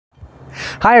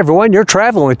Hi everyone, you're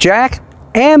traveling with Jack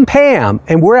and Pam,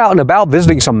 and we're out and about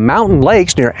visiting some mountain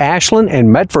lakes near Ashland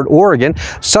and Medford, Oregon,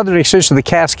 southern extension of the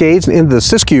Cascades and into the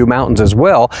Siskiyou Mountains as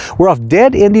well. We're off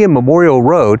Dead Indian Memorial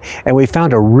Road, and we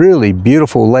found a really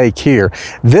beautiful lake here.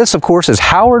 This, of course, is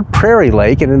Howard Prairie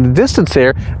Lake, and in the distance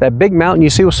there, that big mountain you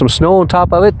see with some snow on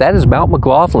top of it, that is Mount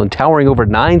McLaughlin, towering over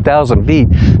 9,000 feet.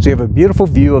 So you have a beautiful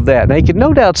view of that. Now you can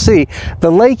no doubt see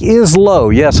the lake is low.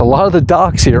 Yes, a lot of the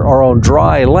docks here are on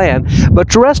dry land,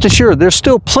 but rest assured, there's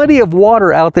still plenty of water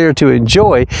out there to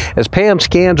enjoy. As Pam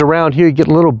scans around here, you get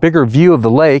a little bigger view of the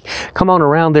lake. Come on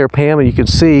around there, Pam, and you can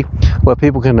see what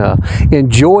people can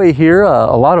enjoy here.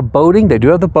 A lot of boating. They do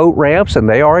have the boat ramps, and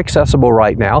they are accessible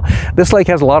right now. This lake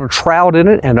has a lot of trout in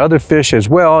it and other fish as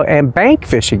well, and bank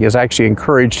fishing is actually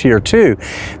encouraged here too.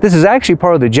 This is actually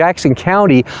part of the Jackson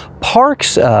County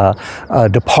Parks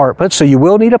Department, so you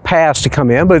will need a pass to come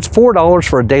in, but it's $4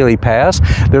 for a daily pass.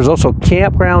 There's also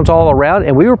campgrounds all around,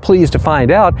 and we were pleased to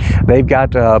find out they've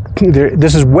got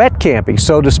this is wet camping,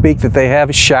 so to speak, that they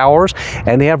have showers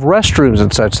and they have restrooms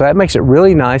and such. So that makes it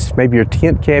really nice. Maybe you're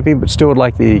tent camping but still would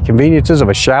like the conveniences of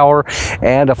a shower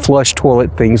and a flush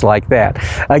toilet, things like that.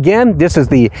 Again, this is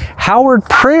the Howard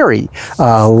Prairie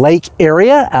Lake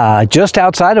area, just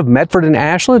outside of Medford and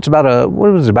Ashland. It's about a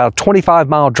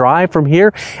 25-mile drive from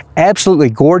here. Absolutely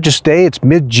gorgeous day. It's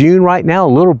mid-June right now, a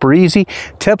little breezy.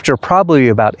 Temperature probably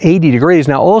about 80 degrees.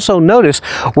 Now also notice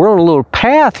we're on a little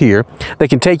path here that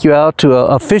can take you out to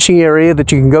a fishing area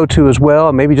that you can go to as well,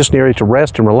 and maybe just an area to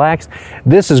rest and relax.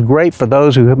 This is great for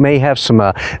those who may have some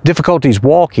difficulties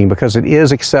walking, because it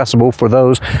is accessible for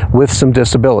those with some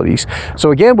disabilities.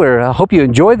 So again, I hope you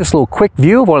enjoyed this little quick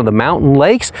view of one of the mountain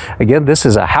lakes. Again, this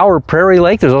is a Howard Prairie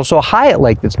Lake. There's also a Hyatt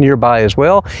Lake that's nearby as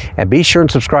well. And be sure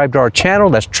and subscribe to our channel.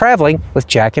 That's Traveling with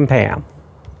Jack and Pam.